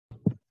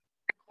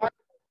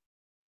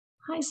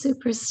Hi,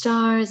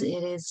 superstars.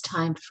 It is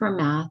time for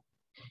math,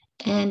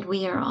 and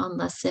we are on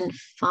lesson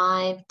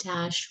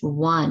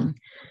 5-1.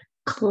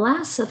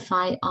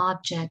 Classify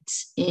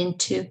objects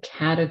into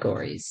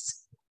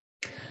categories.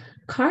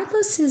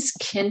 Carlos's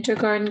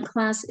kindergarten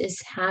class is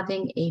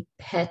having a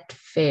pet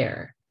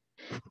fair.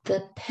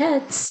 The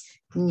pets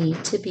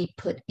need to be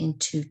put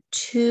into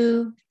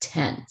two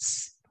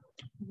tents.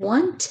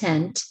 One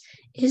tent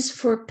is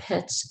for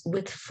pets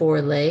with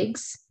 4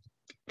 legs.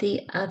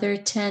 The other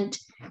tent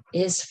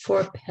is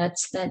for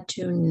pets that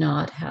do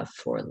not have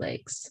 4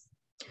 legs.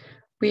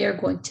 We are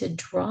going to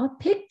draw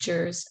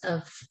pictures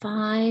of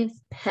 5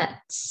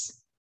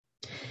 pets.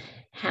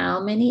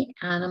 How many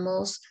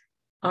animals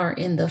are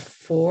in the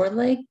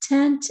 4-leg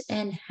tent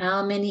and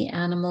how many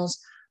animals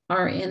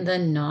are in the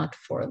not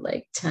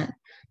 4-leg tent?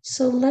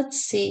 So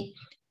let's see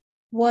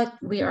what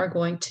we are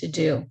going to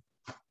do.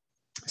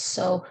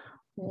 So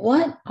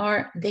what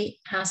are they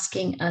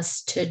asking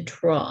us to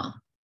draw?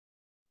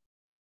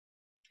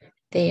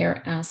 They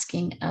are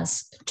asking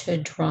us to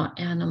draw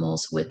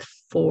animals with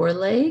 4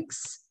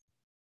 legs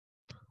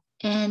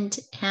and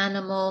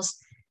animals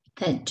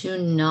that do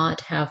not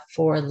have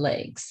 4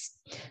 legs.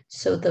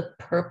 So the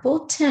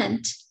purple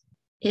tent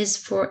is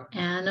for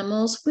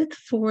animals with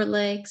 4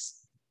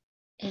 legs,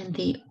 and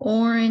the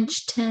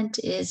orange tent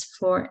is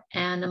for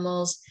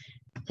animals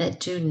that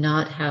do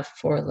not have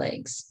 4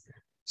 legs.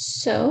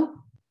 So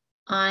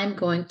I'm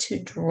going to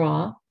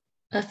draw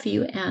a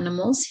few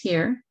animals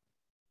here.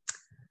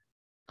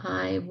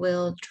 I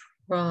will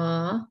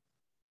draw.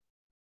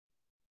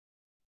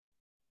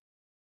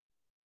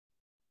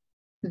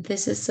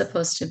 This is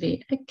supposed to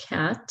be a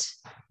cat.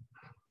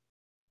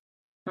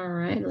 All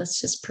right,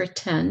 let's just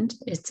pretend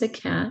it's a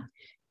cat.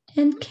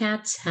 And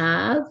cats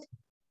have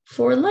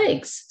 4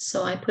 legs,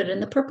 so I put it in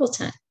the purple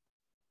tent.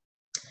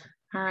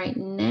 All right,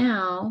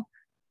 now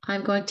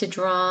I'm going to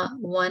draw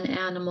one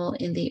animal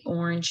in the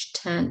orange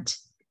tent.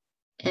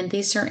 And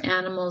these are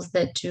animals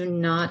that do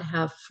not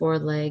have 4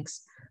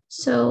 legs.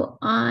 So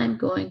I'm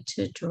going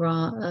to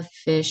draw a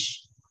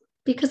fish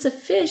because a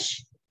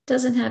fish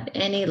doesn't have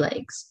any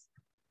legs.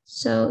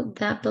 So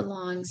that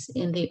belongs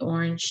in the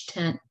orange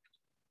tent.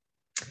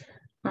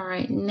 All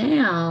right,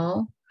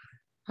 now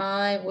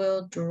I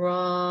will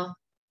draw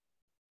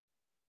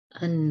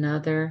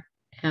another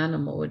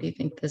animal. What do you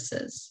think this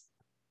is?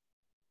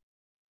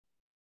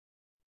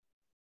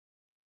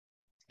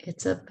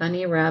 It's a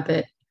bunny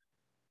rabbit.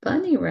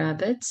 Bunny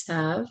rabbits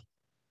have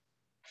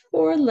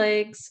 4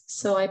 legs,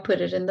 so I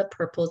put it in the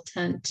purple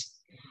tent.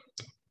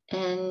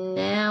 And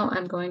now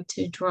I'm going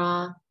to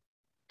draw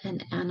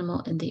an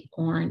animal in the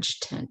orange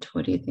tent.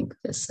 What do you think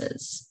this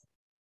is?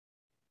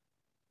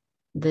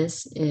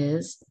 This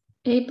is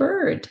a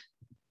bird.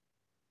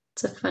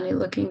 It's a funny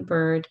looking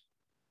bird,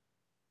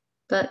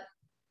 but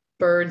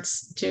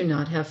birds do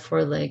not have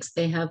 4 legs.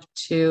 They have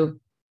 2.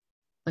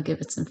 I'll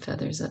give it some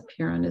feathers up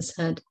here on his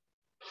head.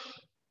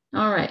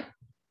 All right.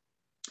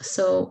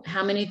 So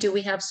how many do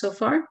we have so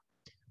far?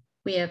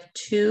 We have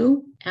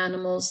 2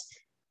 animals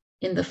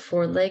in the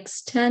 4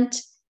 legs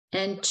tent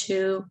and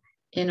 2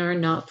 in our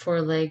not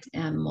 4 legged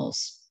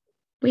animals.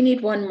 We need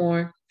one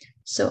more.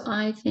 So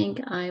I think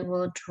I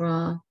will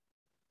draw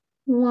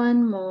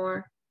one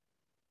more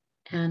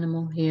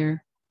animal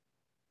here.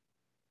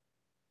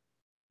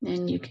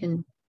 And you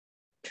can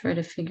try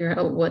to figure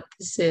out what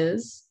this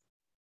is.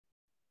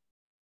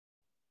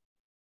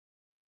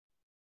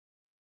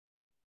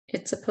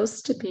 It's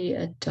supposed to be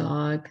a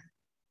dog.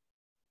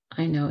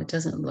 I know it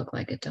doesn't look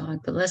like a dog,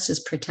 but let's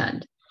just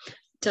pretend.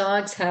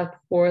 Dogs have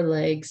 4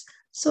 legs,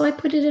 so I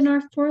put it in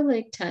our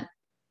 4-leg tent.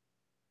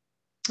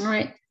 All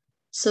right,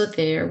 so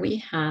there we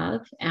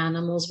have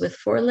animals with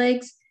 4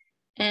 legs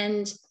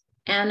and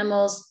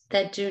animals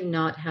that do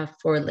not have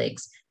 4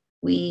 legs.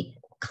 We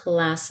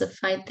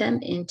classified them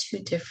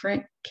into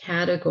different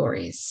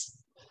categories.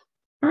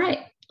 All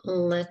right,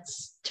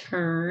 let's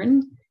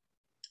turn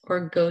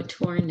or go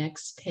to our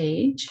next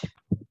page.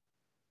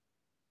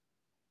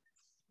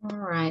 All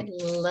right,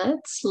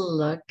 let's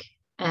look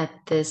at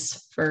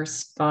this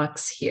first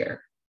box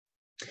here.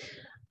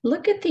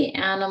 Look at the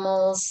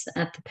animals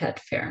at the pet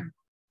fair.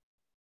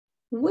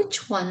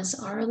 Which ones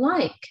are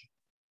alike?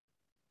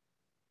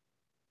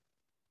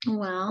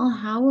 Well,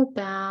 how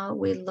about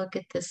we look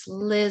at this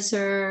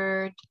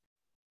lizard,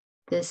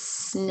 this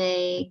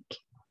snake,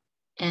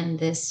 and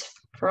this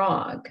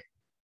frog?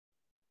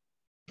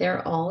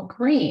 They're all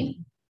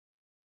green.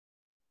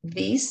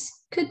 These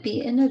could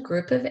be in a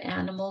group of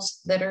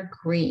animals that are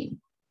green.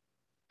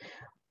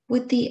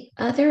 Would the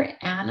other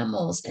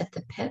animals at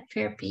the pet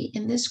fair be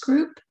in this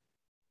group?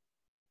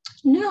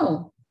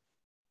 No.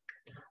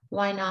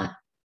 Why not?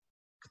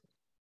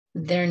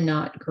 They're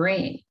not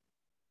green.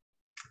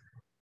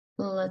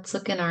 Let's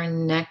look in our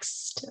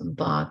next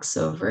box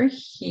over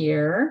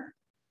here.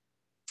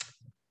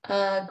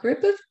 A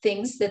group of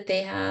things that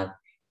they have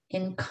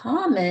in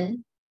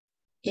common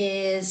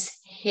is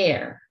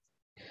hair.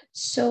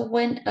 So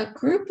when a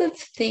group of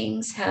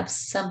things have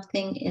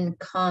something in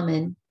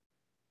common,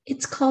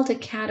 it's called a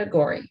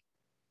category.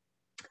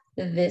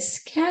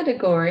 This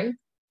category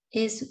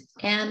is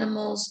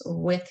animals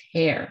with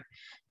hair.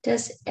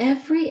 Does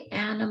every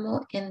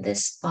animal in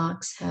this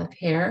box have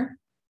hair?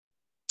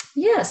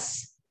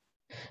 Yes.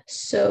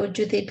 So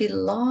do they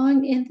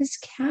belong in this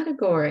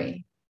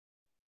category?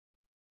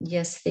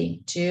 Yes,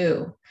 they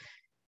do.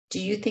 Do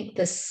you think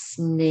the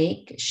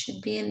snake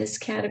should be in this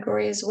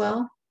category as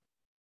well?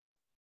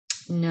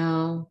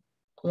 No.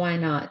 Why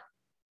not?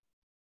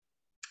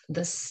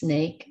 The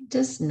snake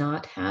does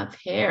not have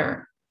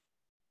hair.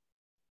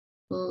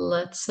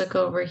 Let's look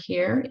over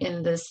here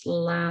in this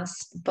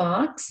last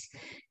box.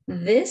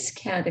 This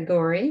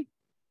category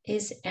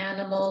is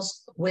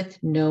animals with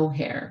no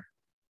hair.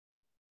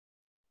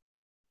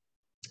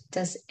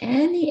 Does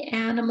any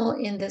animal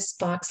in this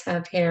box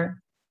have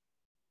hair?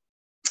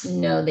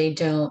 No, they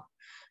don't.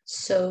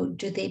 So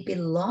do they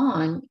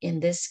belong in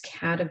this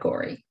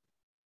category?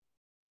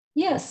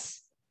 Yes.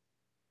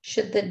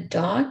 Should the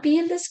dog be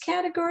in this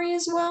category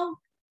as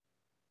well?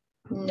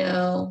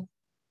 No.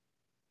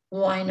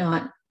 Why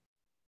not?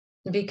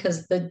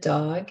 Because the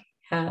dog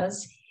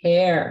has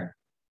hair.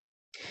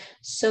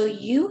 So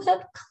you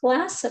have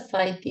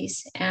classified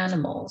these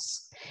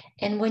animals.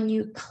 And when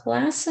you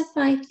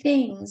classify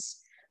things,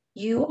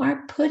 you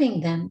are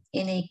putting them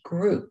in a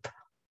group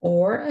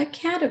or a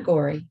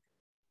category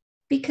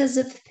because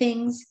of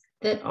things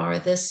that are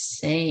the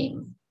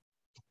same.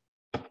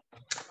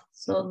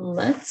 So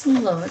let's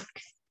look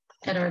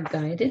at our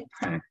guided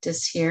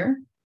practice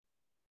here.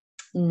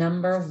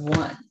 Number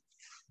 1,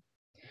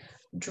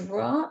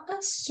 draw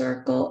a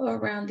circle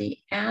around the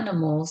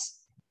animals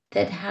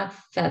that have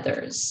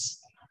feathers.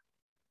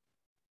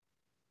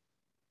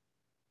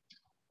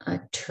 A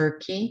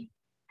turkey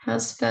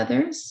has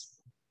feathers.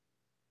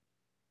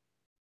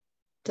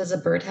 Does a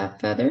bird have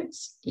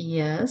feathers?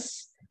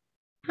 Yes.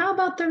 How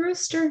about the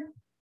rooster?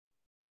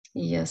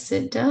 Yes,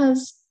 it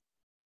does.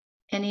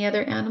 Any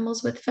other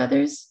animals with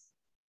feathers?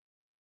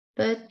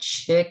 The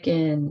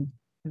chicken.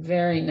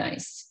 Very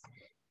nice.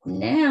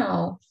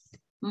 Now,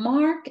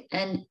 mark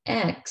an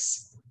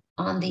X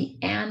on the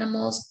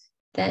animals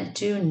that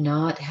do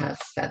not have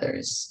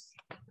feathers.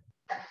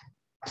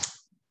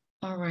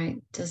 All right,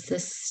 does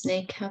this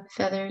snake have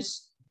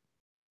feathers?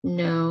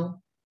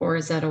 No, or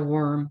is that a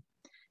worm?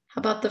 How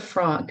about the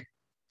frog?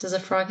 Does a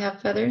frog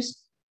have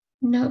feathers?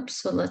 Nope,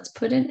 so let's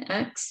put an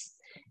X.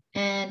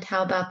 And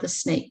how about the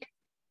snake?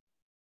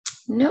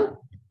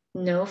 Nope,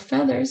 no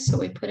feathers, so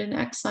we put an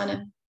X on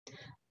him.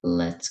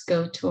 Let's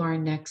go to our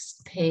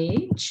next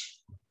page.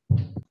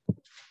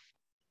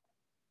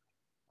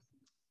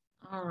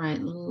 All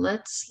right,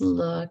 let's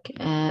look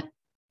at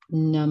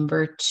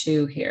number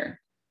 2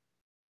 here.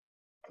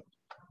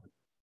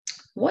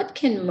 What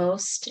can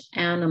most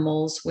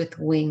animals with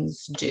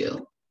wings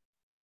do?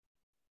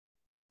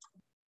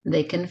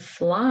 They can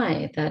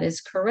fly, that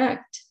is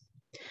correct.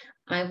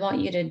 I want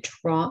you to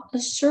draw a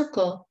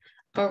circle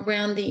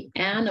around the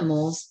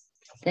animals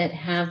that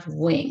have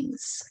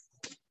wings.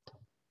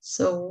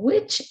 So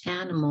which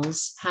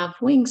animals have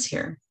wings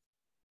here?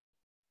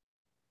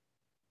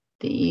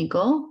 The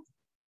eagle,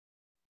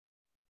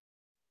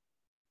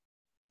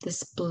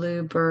 this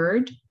blue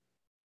bird,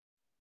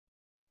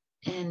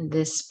 and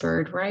this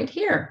bird right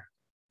here.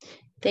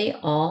 They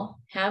all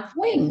have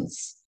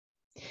wings.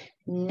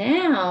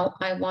 Now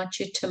I want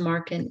you to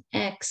mark an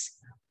X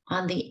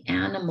on the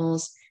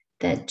animals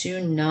that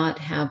do not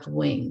have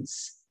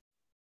wings.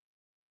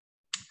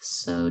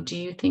 So do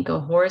you think a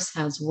horse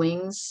has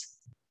wings?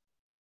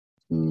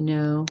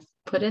 No,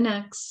 put an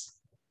X.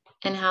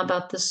 And how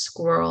about the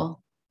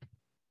squirrel?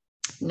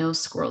 No,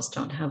 squirrels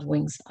don't have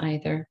wings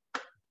either.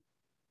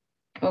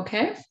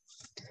 Okay,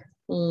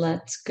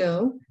 let's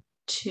go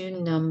to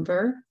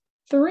number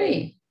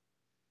 3.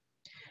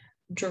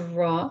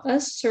 Draw a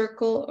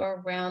circle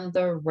around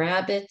the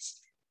rabbits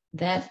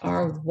that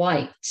are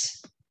white.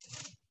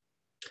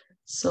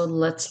 So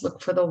let's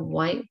look for the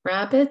white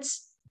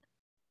rabbits.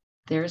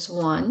 There's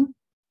one,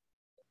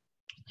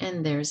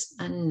 and there's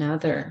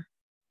another.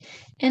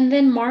 And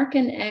then mark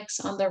an X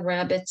on the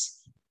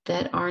rabbits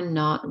that are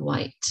not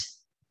white.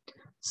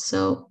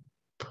 So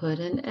put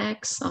an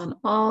X on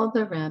all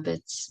the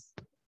rabbits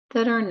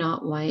that are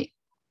not white.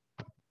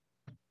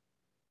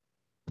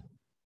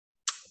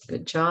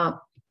 Good job.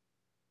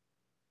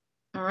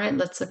 All right,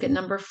 let's look at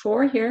number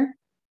 4 here.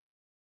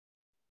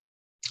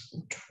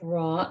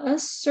 Draw a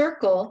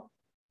circle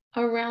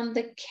around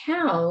the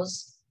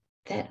cows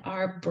that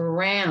are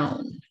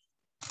brown.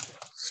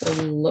 So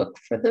look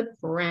for the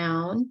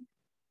brown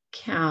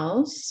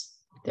cows.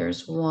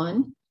 There's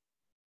 1,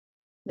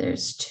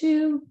 there's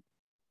 2,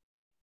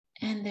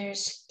 and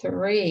there's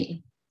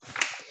 3.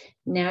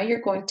 Now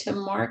you're going to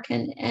mark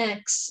an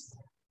X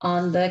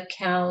on the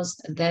cows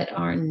that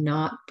are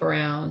not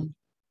brown.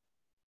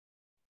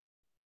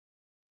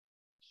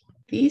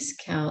 These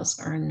cows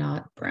are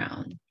not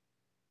brown,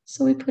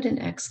 so we put an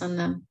X on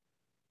them.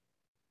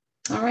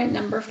 All right,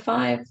 number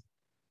 5.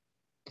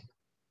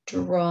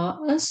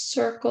 Draw a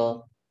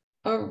circle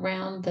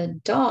around the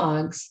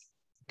dogs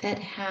that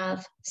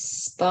have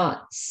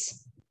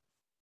spots.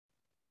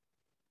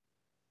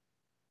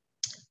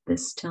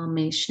 This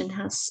Dalmatian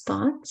has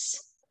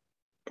spots.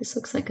 This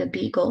looks like a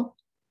beagle.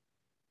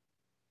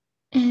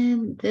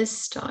 And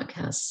this dog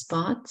has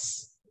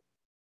spots.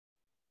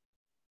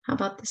 How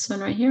about this one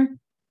right here?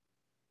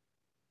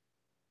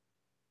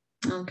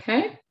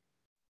 Okay.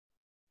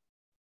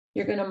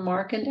 You're going to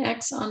mark an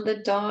X on the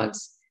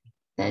dogs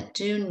that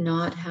do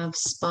not have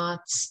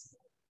spots.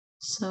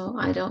 So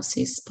I don't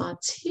see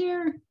spots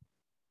here,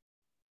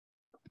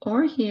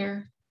 or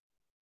here,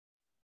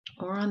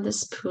 or on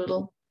this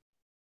poodle,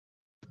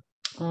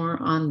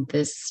 or on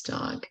this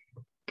dog.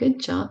 Good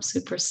job,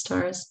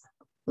 superstars.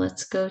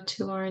 Let's go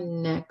to our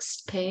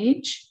next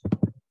page.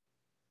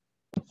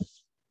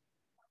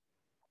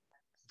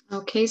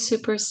 Okay,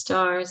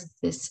 superstars,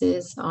 this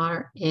is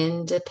our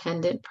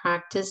independent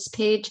practice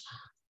page.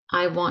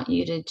 I want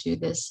you to do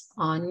this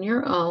on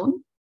your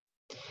own.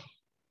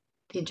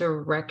 The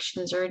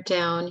directions are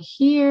down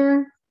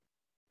here.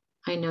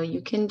 I know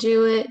you can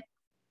do it.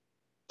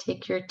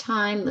 Take your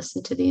time,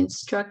 listen to the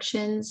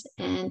instructions,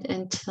 and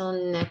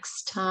until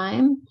next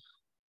time,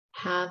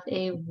 have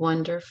a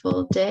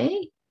wonderful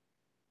day.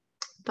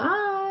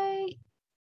 Bye.